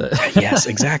criticism. Yes,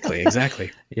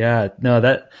 exactly. Yeah, no,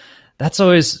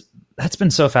 that's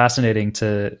been so fascinating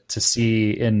to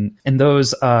see in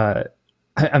those. I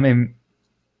mean,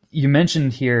 you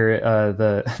mentioned here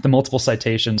the multiple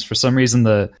citations. For some reason,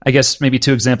 I guess maybe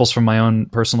two examples from my own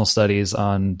personal studies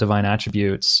on divine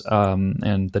attributes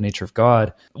and the nature of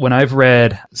God. When I've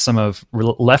read some of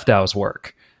Leftow's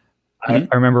work, I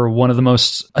remember one of the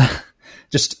most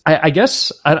I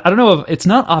guess I don't know if it's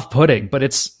not off-putting, but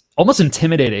it's almost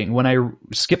intimidating when I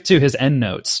skip to his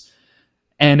endnotes,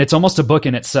 and it's almost a book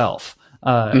in itself.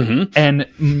 And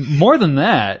more than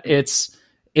that,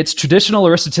 it's traditional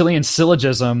Aristotelian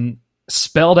syllogism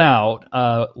spelled out,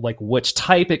 which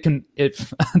type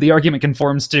the argument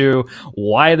conforms to,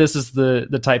 why this is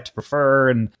the type to prefer,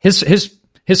 and his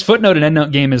footnote and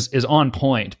endnote game is on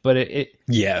point. But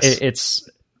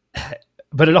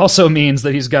but it also means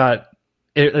that he's got,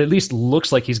 it at least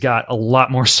looks like he's got a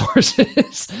lot more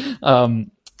sources.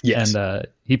 Yes. And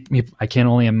I can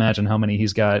only imagine how many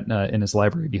he's got in his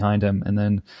library behind him. And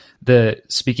then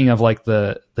speaking of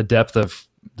the depth of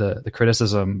the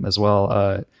criticism as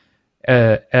well,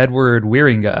 Edward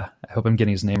Wieringa, I hope I'm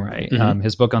getting his name right.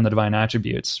 His book on the divine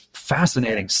attributes,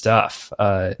 fascinating stuff.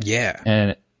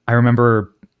 And I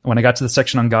remember when I got to the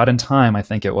section on God and time, I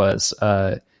think it was,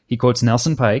 he quotes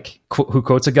Nelson Pike, who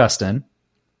quotes Augustine,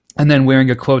 and then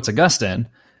Wieringa quotes Augustine,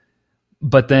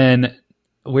 but then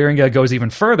Wieringa goes even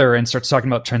further and starts talking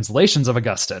about translations of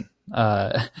Augustine.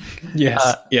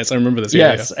 Yes, I remember this.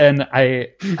 Yes, yeah. And I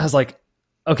was like,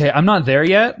 okay, I'm not there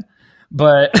yet,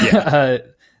 but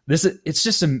it's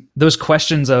just those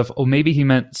questions of, maybe he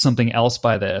meant something else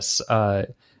by this.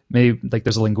 Maybe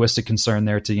there's a linguistic concern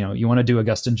there to, you want to do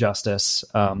Augustine justice.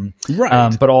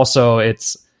 Right. But also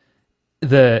it's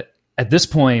at this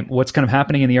point, what's kind of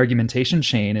happening in the argumentation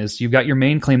chain is you've got your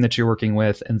main claim that you're working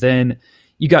with, and then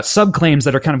you got subclaims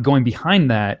that are kind of going behind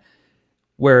that,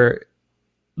 where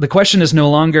the question is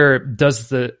no longer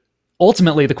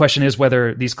ultimately the question is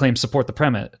whether these claims support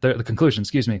the conclusion,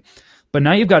 But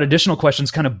now you've got additional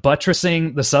questions kind of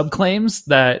buttressing the subclaims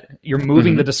that you're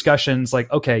moving the discussions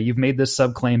like, okay, you've made this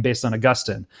subclaim based on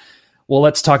Augustine. Well,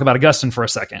 let's talk about Augustine for a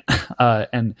second.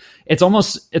 And it's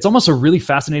almost a really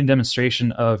fascinating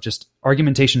demonstration of just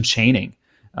argumentation chaining,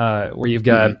 where you've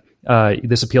got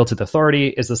this appeal to the authority.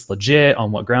 Is this legit?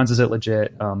 On what grounds is it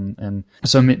legit? And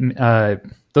so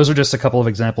those are just a couple of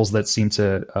examples that seem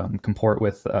to comport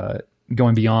with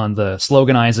going beyond the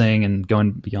sloganizing and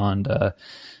going beyond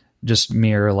just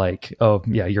mere like, oh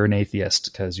yeah, you're an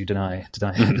atheist because you deny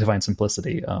divine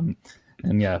simplicity.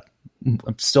 And yeah,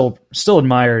 I'm still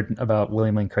admired about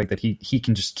William Lane Craig that he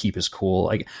can just keep his cool.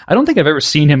 Like, I don't think I've ever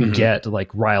seen him get like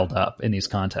riled up in these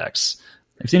contexts.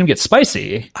 I've seen him get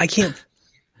spicy. I can't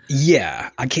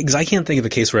because I can't think of a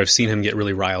case where I've seen him get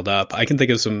really riled up. I can think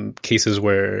of some cases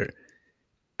where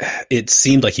it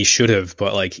seemed like he should have,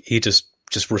 but like he just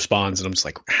responds, and I'm just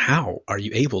like, how are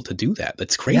you able to do that?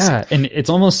 That's crazy. Yeah, and it's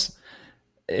almost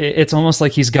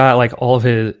like he's got like all of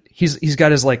his he's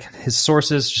got his like his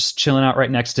sources just chilling out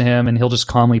right next to him, and he'll just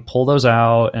calmly pull those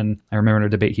out. And I remember in a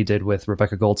debate he did with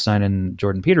Rebecca Goldstein and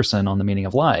Jordan Peterson on the meaning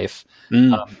of life.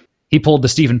 He pulled the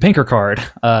Steven Pinker card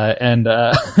and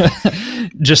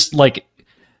just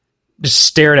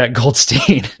stared at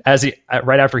Goldstein as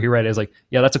right after he read it. He was like,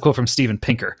 yeah, that's a quote from Steven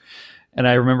Pinker. And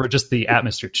I remember just the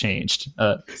atmosphere changed.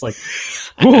 It's like,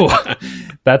 ooh,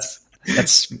 that's,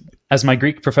 as my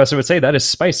Greek professor would say, that is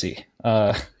spicy.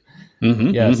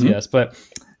 Yes. But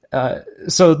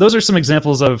so those are some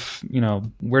examples of,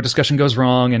 where discussion goes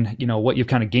wrong and, what you've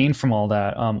kind of gained from all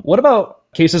that. What about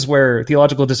cases where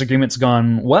theological disagreement's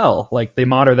gone well? Like they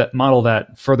model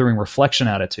that furthering reflection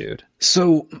attitude.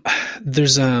 So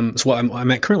there's, I'm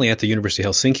currently at the University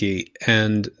of Helsinki,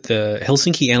 and the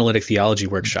Helsinki Analytic Theology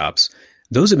workshops,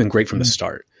 those have been great from the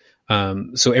start.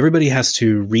 So everybody has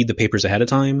to read the papers ahead of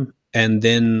time. And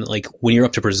then like when you're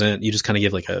up to present, you just kind of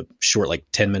give like a short, like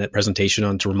 10-minute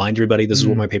presentation to remind everybody this is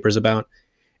what my paper is about.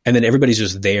 And then everybody's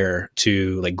just there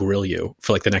to like grill you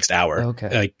for like the next hour. Okay.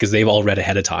 Like, cause they've all read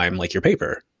ahead of time, like your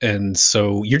paper. And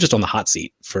so you're just on the hot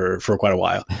seat for quite a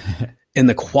while. And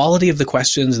the quality of the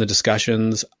questions and the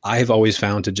discussions, I've always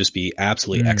found to just be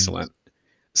absolutely excellent.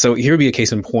 So here would be a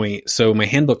case in point. So my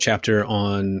handbook chapter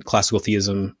on classical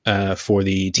theism for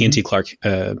the T&T Clark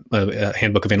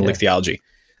Handbook of Analytic Theology.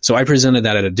 So I presented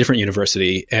that at a different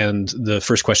university, and the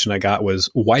first question I got was,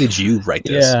 why did you write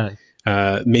this?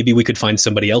 Maybe we could find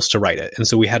somebody else to write it. And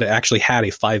so we had a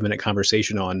 5-minute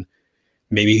conversation on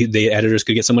maybe the editors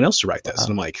could get someone else to write this.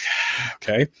 And I'm like,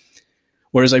 okay.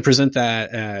 Whereas I present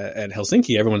that at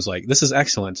Helsinki, everyone's like, this is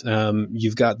excellent.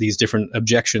 You've got these different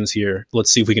objections here.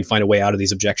 Let's see if we can find a way out of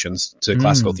these objections to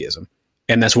classical theism.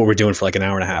 And that's what we're doing for like an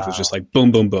hour and a half. It's just like,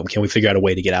 boom, boom, boom. Can we figure out a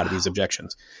way to get out of these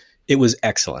objections? It was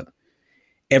excellent.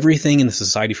 Everything in the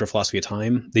Society for Philosophy of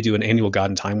Time, they do an annual God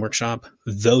and Time workshop.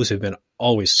 Those have been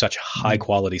always such high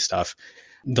quality stuff.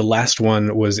 The last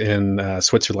one was in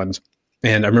Switzerland.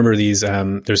 And I remember these,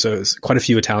 there's quite a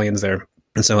few Italians there.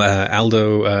 And so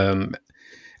Aldo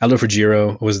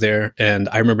Frigero was there, and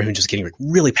I remember him just getting like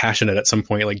really passionate at some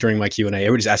point, like during my Q&A.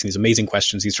 Everybody's asking these amazing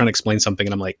questions. He's trying to explain something,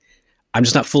 and I'm like, I'm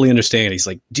just not fully understanding. He's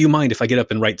like, do you mind if I get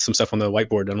up and write some stuff on the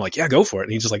whiteboard? And I'm like, yeah, go for it.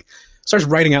 And he just like starts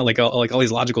writing out like all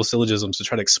these logical syllogisms to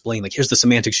try to explain, like, here's the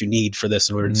semantics you need for this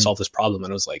in order to solve this problem.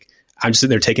 And I was like, I'm just sitting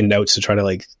there taking notes to try to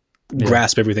like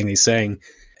grasp everything he's saying.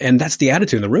 And that's the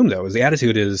attitude in the room, though. The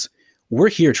attitude is, we're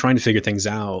here trying to figure things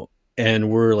out, and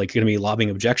we're like going to be lobbing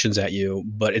objections at you,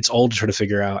 but it's all to try to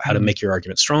figure out how to make your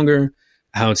argument stronger,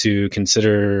 how to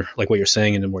consider like what you're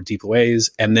saying in more deep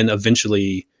ways. And then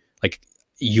eventually like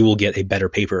you will get a better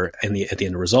paper at the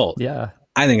end result. Yeah.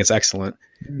 I think it's excellent.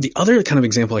 The other kind of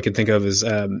example I could think of is,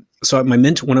 so my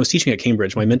mentor, when I was teaching at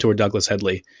Cambridge, my mentor, Douglas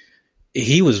Headley,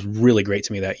 he was really great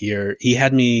to me that year. He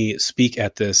had me speak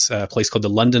at this place called the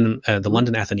London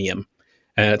Athenaeum.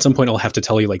 At some point, I'll have to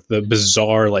tell you like the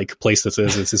bizarre like place this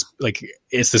is. It's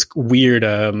this weird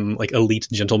like elite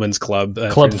gentleman's club.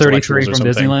 Club 33 from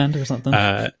Disneyland or something.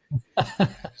 I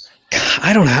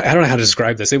don't know how to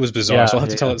describe this. It was bizarre, so I'll have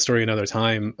to tell that story another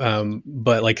time.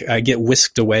 But like I get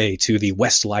whisked away to the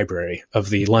West Library of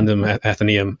the London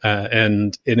Athenaeum,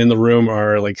 and in the room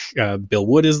are like Bill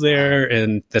Wood is there,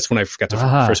 and that's when I got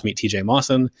to first meet T.J.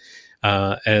 Mawson.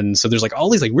 And so there's like all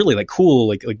these like really like cool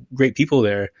like great people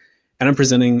there. And I'm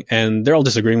presenting, and they're all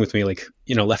disagreeing with me, like,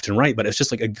 left and right, but it's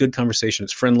just like a good conversation.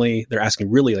 It's friendly. They're asking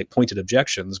really like pointed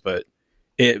objections, but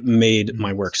it made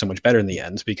my work so much better in the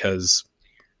end because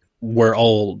we're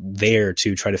all there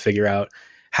to try to figure out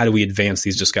how do we advance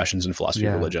these discussions in philosophy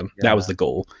of religion. That was the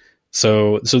goal.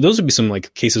 So those would be some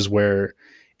like cases where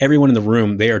everyone in the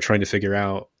room, they are trying to figure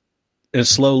out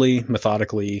slowly,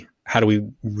 methodically, how do we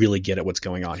really get at what's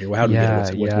going on here? How do we get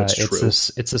at what's true?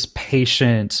 It's this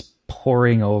patient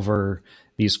poring over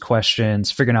these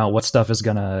questions, figuring out what stuff is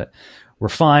going to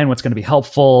refine, what's going to be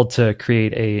helpful to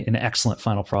create an excellent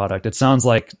final product. It sounds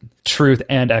like truth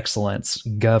and excellence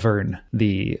govern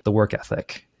the work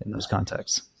ethic in those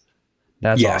contexts.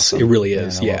 That's awesome. It really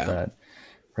is. Man, I love that.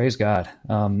 Praise God.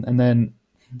 And then,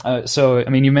 so, I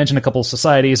mean, you mentioned a couple of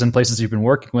societies and places you've been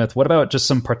working with. What about just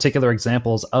some particular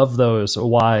examples of those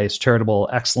wise, charitable,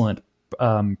 excellent,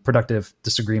 productive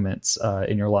disagreements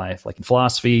in your life, like in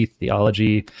philosophy,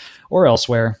 theology, or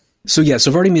elsewhere? So I've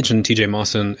already mentioned TJ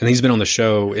Mawson, and he's been on the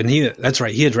show, and that's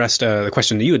right, he addressed the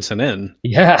question that you had sent in.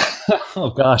 Yeah. Oh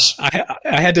gosh.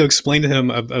 I had to explain to him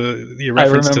the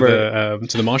reference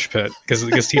to the mosh pit because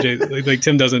TJ, like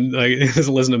Tim doesn't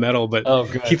listen to metal, but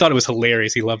he thought it was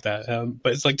hilarious. He loved that.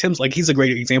 But it's like Tim's like, he's a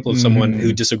great example of someone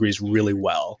who disagrees really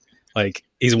well. Like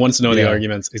he wants to know the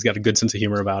arguments. He's got a good sense of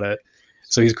humor about it.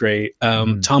 So he's great.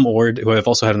 Tom Ord, who I've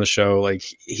also had on the show, like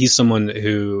he's someone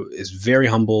who is very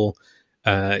humble,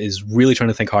 is really trying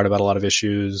to think hard about a lot of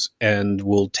issues and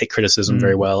will take criticism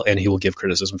very well, and he will give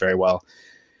criticism very well.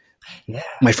 Yeah.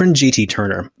 My friend JT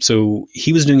Turner, so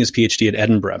he was doing his PhD at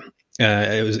Edinburgh.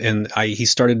 He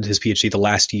started his PhD the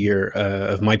last year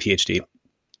of my PhD.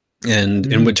 And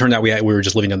it turned out we were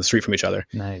just living down the street from each other.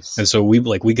 Nice. And so we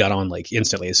got on like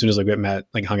instantly as soon as we met,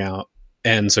 like hung out.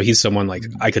 And so he's someone like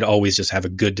I could always just have a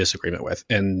good disagreement with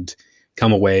and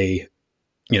come away,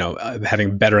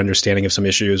 having better understanding of some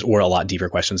issues or a lot deeper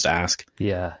questions to ask.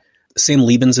 Yeah. Sam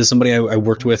Liebens is somebody I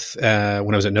worked with when I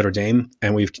was at Notre Dame,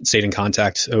 and we've stayed in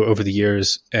contact over the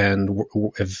years, and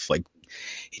have like,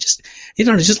 he's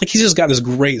just got this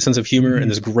great sense of humor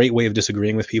and this great way of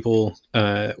disagreeing with people,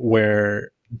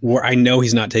 where I know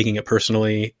he's not taking it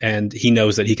personally, and he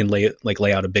knows that he can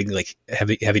lay out a big, like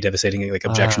heavy devastating like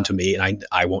objection to me, and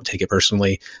I won't take it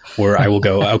personally, or I will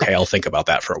go, okay, I'll think about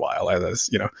that for a while.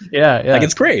 Yeah. Like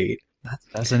it's great. That's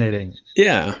fascinating.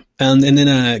 Yeah. And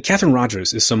then Catherine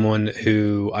Rogers is someone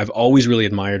who I've always really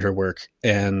admired her work.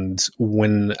 And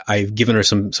when I've given her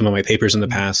some of my papers in the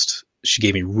past, she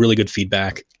gave me really good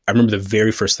feedback. I remember the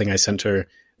very first thing I sent her,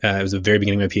 it was the very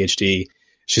beginning of my PhD.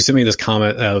 She sent me this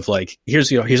comment of like,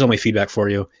 here's all my feedback for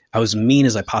you. I was mean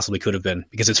as I possibly could have been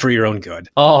because it's for your own good.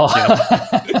 Oh,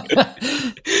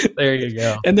 there you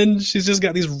go. And then she's just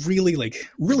got these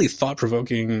really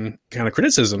thought-provoking kind of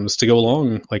criticisms to go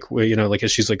along, like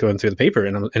as she's like going through the paper,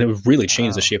 and it really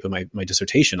changed the shape of my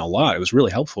dissertation a lot. It was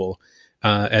really helpful.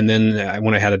 And then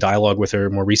when I had a dialogue with her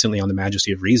more recently on the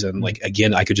majesty of reason, like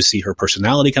again, I could just see her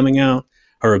personality coming out,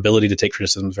 her ability to take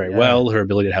criticism very well, her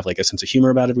ability to have like a sense of humor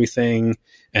about everything,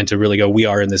 and to really go, we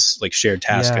are in this like shared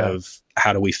task of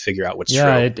how do we figure out what's true.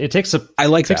 It takes the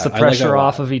pressure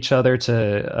off of each other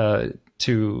to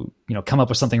come up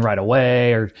with something right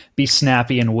away or be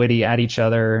snappy and witty at each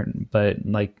other. But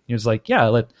like, it was like,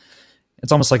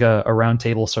 it's almost like a round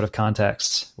table sort of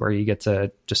context where you get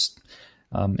to just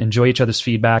enjoy each other's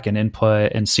feedback and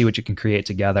input and see what you can create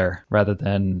together rather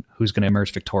than who's going to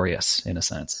emerge victorious in a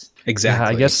sense.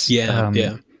 Exactly. I guess,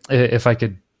 if I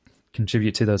could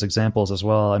contribute to those examples as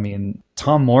well. I mean,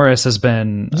 Tom Morris has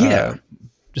been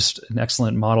just an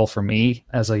excellent model for me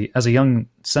as a young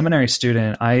seminary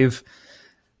student.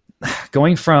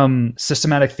 Going from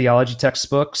systematic theology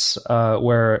textbooks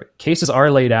where cases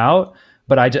are laid out,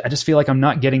 but I just feel like I'm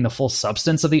not getting the full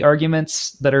substance of the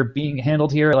arguments that are being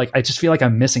handled here. Like, I just feel like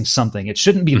I'm missing something. It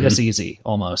shouldn't be this easy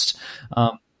almost.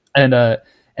 And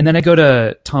then I go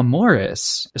to Tom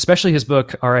Morris, especially his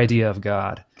book, Our Idea of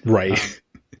God. Right.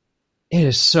 It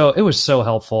was so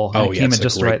helpful. Oh, it came at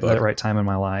just the right time in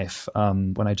my life,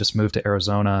 when I just moved to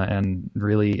Arizona and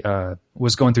really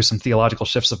was going through some theological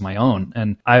shifts of my own.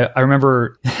 And I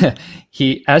remember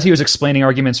as he was explaining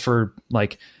arguments for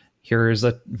like, here's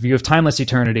a view of timeless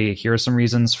eternity, here are some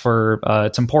reasons for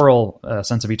temporal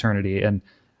sense of eternity. And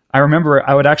I remember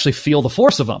I would actually feel the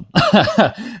force of them.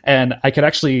 And I could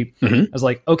actually, I was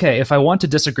like, okay, if I want to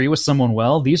disagree with someone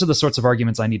well, these are the sorts of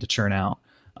arguments I need to churn out.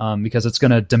 Because it's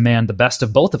going to demand the best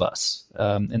of both of us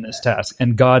in this task.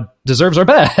 And God deserves our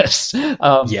best,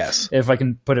 yes, if I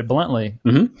can put it bluntly.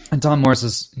 And Tom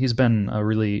Morris, he's been a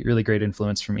really, really great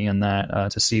influence for me in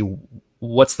that, to see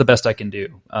what's the best I can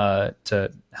do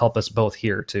to help us both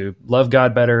here to love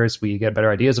God better as we get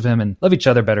better ideas of him and love each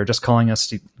other better, just calling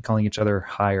each other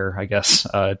higher, I guess,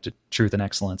 to truth and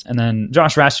excellence. And then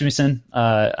Josh Rasmussen,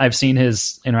 I've seen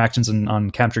his interactions on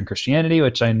Capturing Christianity,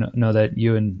 which I know that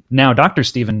you and now Dr.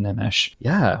 Stephen Nemesh.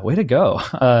 Yeah, way to go.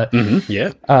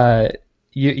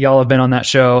 Y'all have been on that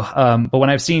show. But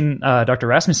when I've seen Dr.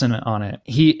 Rasmussen on it,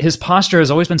 his posture has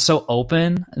always been so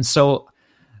open and so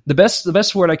The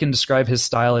best word I can describe his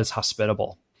style is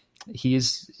hospitable. He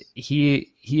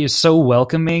is so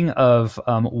welcoming of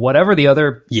whatever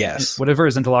whatever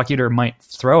his interlocutor might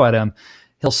throw at him.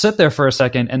 He'll sit there for a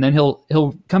second, and then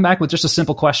he'll come back with just a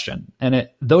simple question. And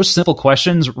those simple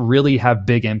questions really have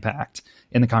big impact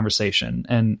in the conversation.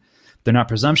 And they're not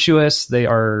presumptuous. They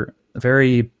are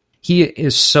he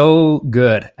is so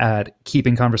good at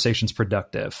keeping conversations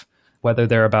productive, whether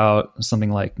they're about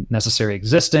something like necessary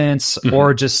existence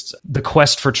or just the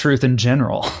quest for truth in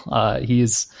general.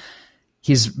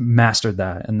 He's mastered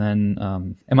that. And then,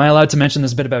 am I allowed to mention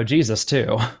this bit about Jesus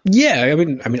too? Yeah,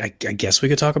 I guess we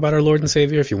could talk about our Lord and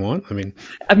Savior if you want.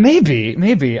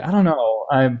 Maybe. I don't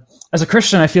know. As a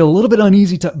Christian, I feel a little bit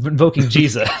uneasy invoking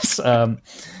Jesus.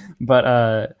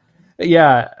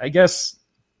 Yeah, I guess.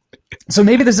 So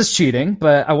maybe this is cheating,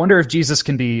 but I wonder if Jesus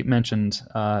can be mentioned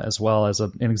as well as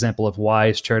an example of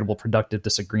wise, charitable, productive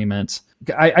disagreement.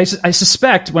 I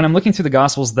suspect when I'm looking through the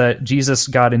Gospels that Jesus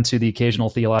got into the occasional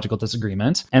theological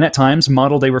disagreement, and at times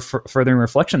modeled a furthering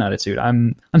reflection attitude.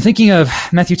 I'm thinking of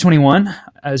Matthew 21.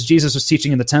 As Jesus was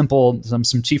teaching in the temple, some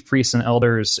chief priests and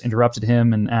elders interrupted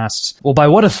him and asked, "Well, by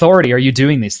what authority are you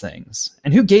doing these things?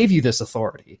 And who gave you this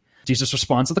authority?" Jesus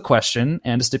responds with a question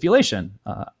and a stipulation.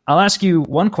 I'll ask you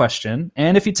one question,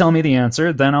 and if you tell me the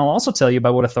answer, then I'll also tell you by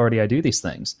what authority I do these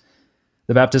things.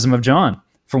 The baptism of John,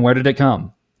 from where did it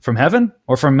come? From heaven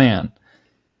or from man?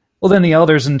 Well, then the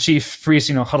elders and chief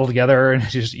priests, huddle together,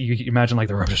 and you imagine like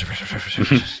the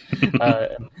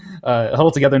huddle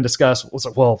together and discuss.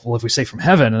 Well, if we say from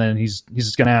heaven, and then he's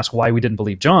just going to ask why we didn't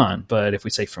believe John. But if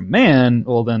we say from man,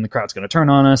 well, then the crowd's going to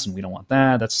turn on us, and we don't want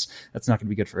that. That's not going to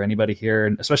be good for anybody here,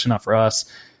 and especially not for us.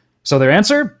 So their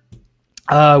answer,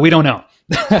 we don't know.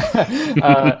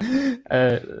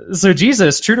 So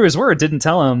Jesus, true to his word, didn't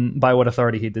tell him by what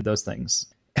authority he did those things.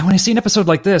 And when I see an episode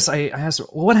like this, I ask,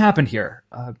 well, what happened here?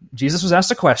 Jesus was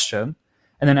asked a question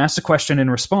and then asked a question in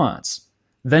response.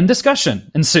 Then discussion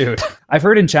ensued. I've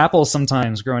heard in chapels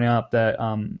sometimes growing up that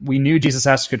we knew Jesus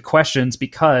asked good questions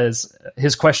because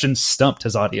his questions stumped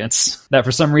his audience. That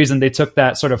for some reason they took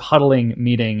that sort of huddling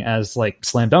meeting as like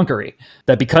slam dunkery.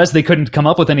 That because they couldn't come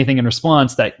up with anything in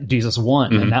response, that Jesus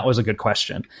won, and that was a good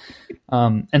question.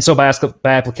 And so by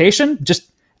application,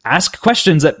 just ask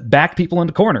questions that back people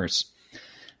into corners.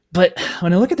 But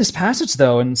when I look at this passage,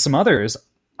 though, and some others,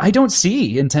 I don't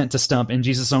see intent to stump in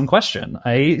Jesus' own question.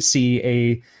 I see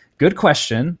a good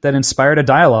question that inspired a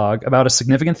dialogue about a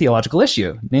significant theological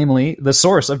issue, namely the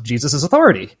source of Jesus'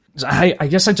 authority. I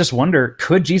guess I just wonder,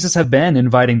 could Jesus have been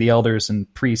inviting the elders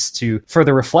and priests to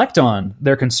further reflect on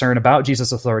their concern about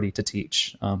Jesus' authority to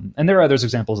teach? And there are other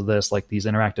examples of this, like these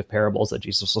interactive parables that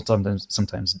Jesus will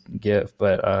sometimes give.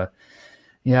 But I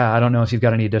don't know if you've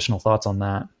got any additional thoughts on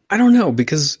that. I don't know,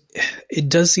 because it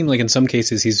does seem like in some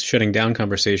cases he's shutting down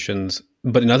conversations,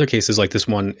 but in other cases like this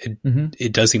one,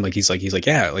 it does seem like he's like,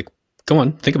 yeah, like, go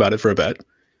on, think about it for a bit.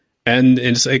 And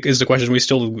it's like, is the question we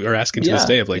still are asking to this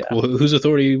day of like, well, whose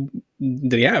authority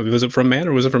did he have? Was it from man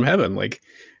or was it from heaven? Like,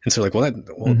 and so like,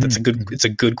 that's it's a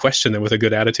good question then with a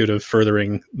good attitude of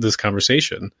furthering this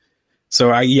conversation.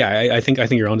 So I think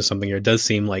you're onto something here. It does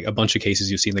seem like a bunch of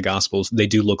cases you see in the Gospels, they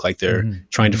do look like they're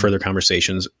trying to further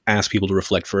conversations, ask people to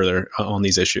reflect further on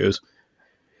these issues.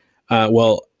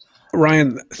 Well,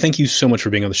 Ryan, thank you so much for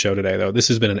being on the show today, though. This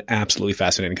has been an absolutely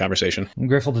fascinating conversation. I'm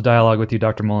grateful to dialogue with you,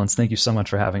 Dr. Mullins. Thank you so much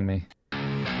for having me.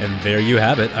 And there you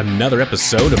have it, another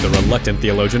episode of the Reluctant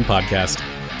Theologian podcast.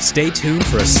 Stay tuned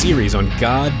for a series on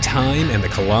God, time, and the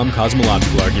Kalam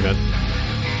cosmological argument.